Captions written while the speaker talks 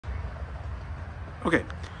Okay,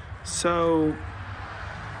 so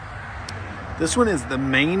this one is the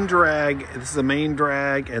main drag. This is a main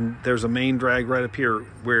drag, and there's a main drag right up here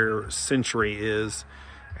where Century is.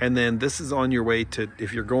 And then this is on your way to,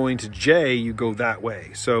 if you're going to J, you go that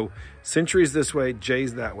way. So Century's this way,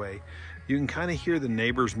 J's that way. You can kind of hear the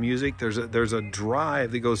neighbors' music. There's a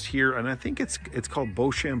drive that goes here, and I think it's called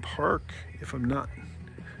Beauchamp Park, if I'm not.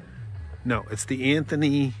 No, it's the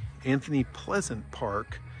Anthony Pleasant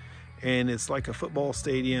Park, and it's like a football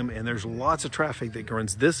stadium, and there's lots of traffic that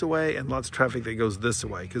runs this way and lots of traffic that goes this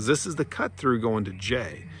way, because this is the cut through going to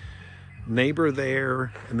J. Neighbor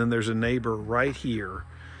there, and then there's a neighbor right here.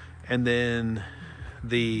 And then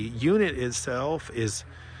the unit itself is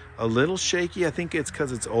a little shaky. I think it's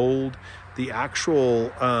because it's old. The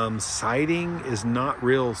actual siding is not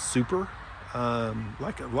real super.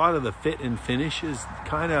 Like a lot of the fit and finish is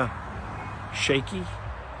kind of shaky,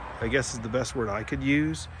 I guess is the best word I could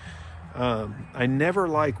use. I never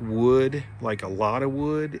like wood, like a lot of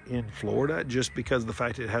wood in Florida, just because of the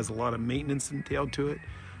fact it has a lot of maintenance entailed to it.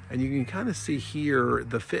 And you can kind of see here,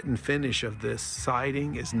 the fit and finish of this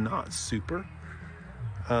siding is not super.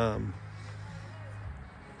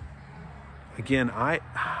 Again,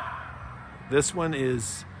 this one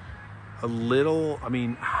is a little, I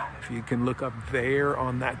mean, if you can look up there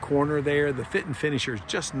on that corner there, the fit and finisher is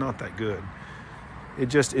just not that good.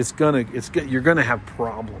 You're gonna have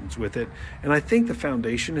problems with it. And I think the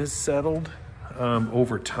foundation has settled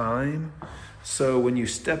over time. So when you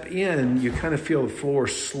step in, you kind of feel the floor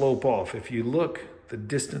slope off. If you look, the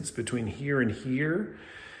distance between here and here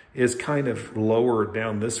is kind of lower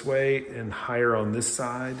down this way and higher on this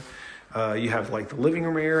side. You have like the living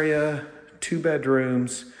room area, 2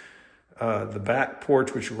 bedrooms, the back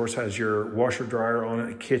porch, which of course has your washer dryer on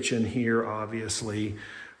it, a kitchen here, obviously.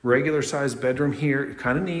 Regular sized bedroom here,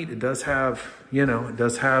 kind of neat. It does have,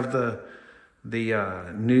 the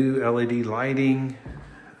new LED lighting.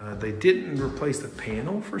 They didn't replace the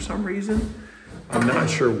panel for some reason. I'm not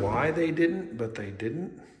sure why they didn't, but they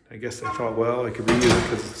didn't. I guess they thought, well, I could reuse it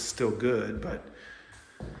because it's still good, but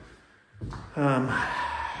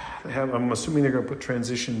I'm assuming they're gonna put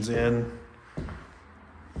transitions in.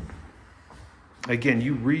 Again,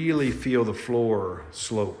 you really feel the floor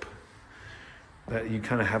slope. That you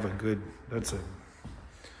kind of have a good,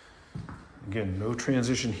 again, no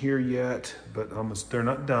transition here yet, but they're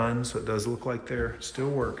not done, so it does look like they're still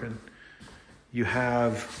working. You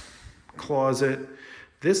have closet.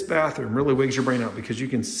 This bathroom really wigs your brain out because you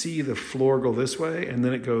can see the floor go this way, and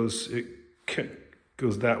then it goes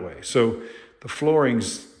that way. So the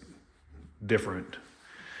flooring's different.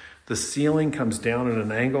 The ceiling comes down at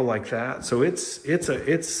an angle like that. So it's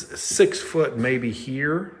 6 foot maybe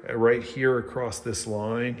here, right here across this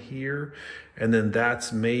line here. And then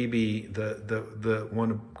that's maybe the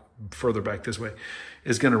one further back this way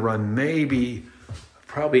is gonna run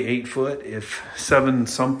probably 8 foot, if 7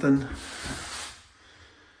 something.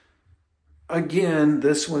 Again,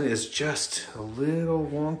 this one is just a little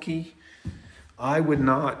wonky. I would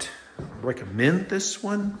not recommend this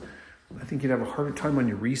one. I think you'd have a harder time on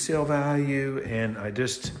your resale value, and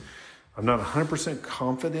I'm not 100%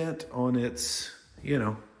 confident on its,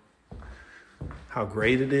 how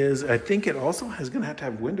great it is. I think it also is going to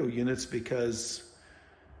have window units because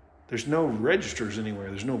there's no registers anywhere.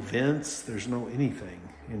 There's no vents. There's no anything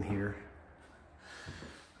in here.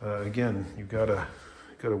 Again, you've got a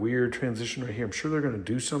weird transition right here. I'm sure they're going to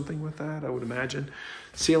do something with that, I would imagine.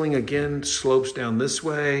 Ceiling, again, slopes down this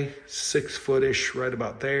way, 6 foot-ish right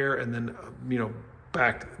about there. And then,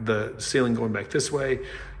 back, the ceiling going back this way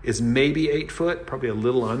is maybe 8 foot, probably a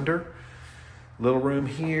little under. Little room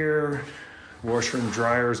here. Washer and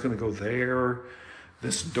dryer is going to go there.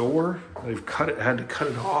 This door, they've had to cut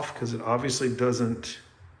it off because it obviously doesn't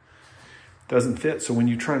fit. So when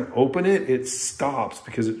you try and open it, it stops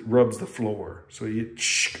because it rubs the floor. So it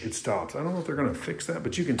stops. I don't know if they're gonna fix that,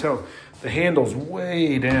 but you can tell the handle's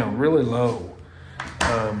way down, really low.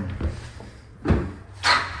 Kind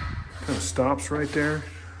of stops right there.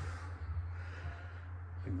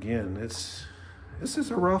 Again, this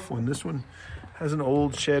is a rough one. This one has an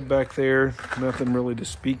old shed back there. Nothing really to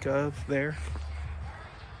speak of there.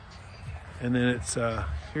 And then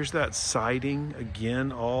here's that siding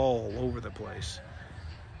again, all over the place.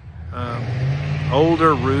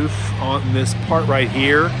 Older roof on this part right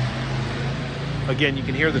here. Again, you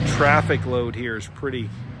can hear the traffic load here is pretty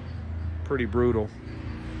brutal.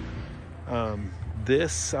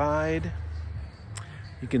 This side,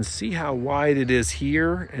 you can see how wide it is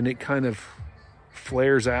here, and it kind of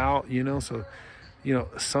flares out, so you know,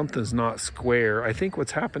 something's not square. I think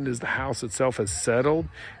what's happened is the house itself has settled,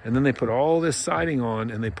 and then they put all this siding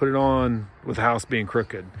on, and they put it on with the house being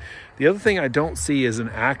crooked. The other thing I don't see is an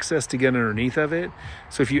access to get underneath of it.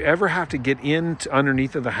 So if you ever have to get in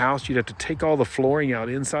underneath of the house, you'd have to take all the flooring out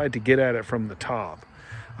inside to get at it from the top.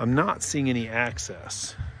 I'm not seeing any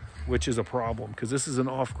access, which is a problem because this is an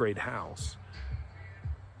off-grade house.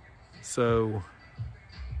 So,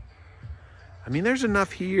 I mean, there's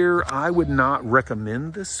enough here. I would not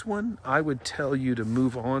recommend this one. I would tell you to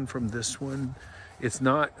move on from this one. It's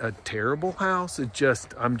not a terrible house.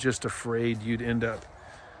 I'm just afraid you'd end up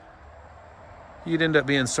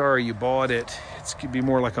being sorry you bought it. It could be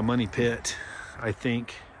more like a money pit, I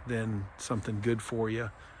think, than something good for you.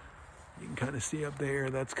 You can kind of see up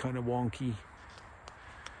there, that's kind of wonky.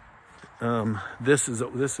 This is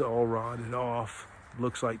all rotted off,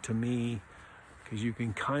 looks like to me, because you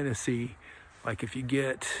can kind of see, like if you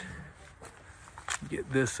get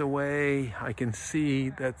this away, I can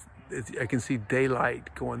see I can see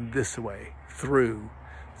daylight going this way through.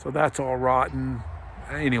 So that's all rotten.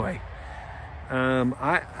 Anyway,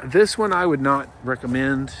 this one I would not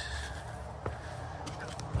recommend.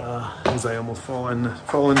 As I almost fall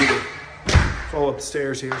up the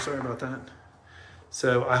stairs here. Sorry about that.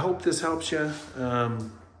 So I hope this helps you.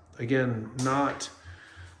 Again, not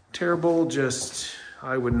terrible, just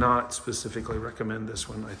I would not specifically recommend this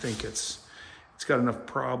one. I think it's got enough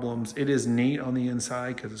problems. It is neat on the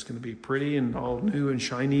inside because it's going to be pretty and all new and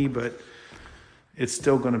shiny, but it's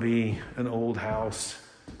still going to be an old house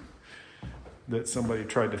that somebody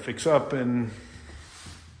tried to fix up, and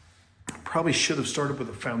probably should have started with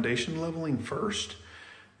the foundation leveling first,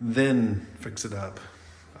 then fix it up.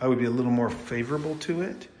 I would be a little more favorable to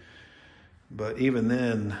it. But even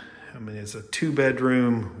then, I mean, it's a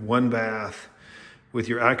 2-bedroom, 1 bath with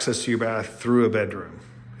your access to your bath through a bedroom.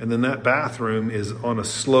 And then that bathroom is on a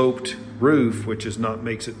sloped roof, which is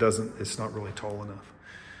it's not really tall enough.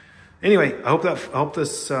 Anyway, I hope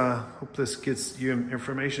this gets you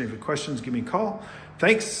information. If you have questions, give me a call.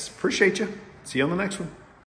 Thanks, appreciate you. See you on the next one.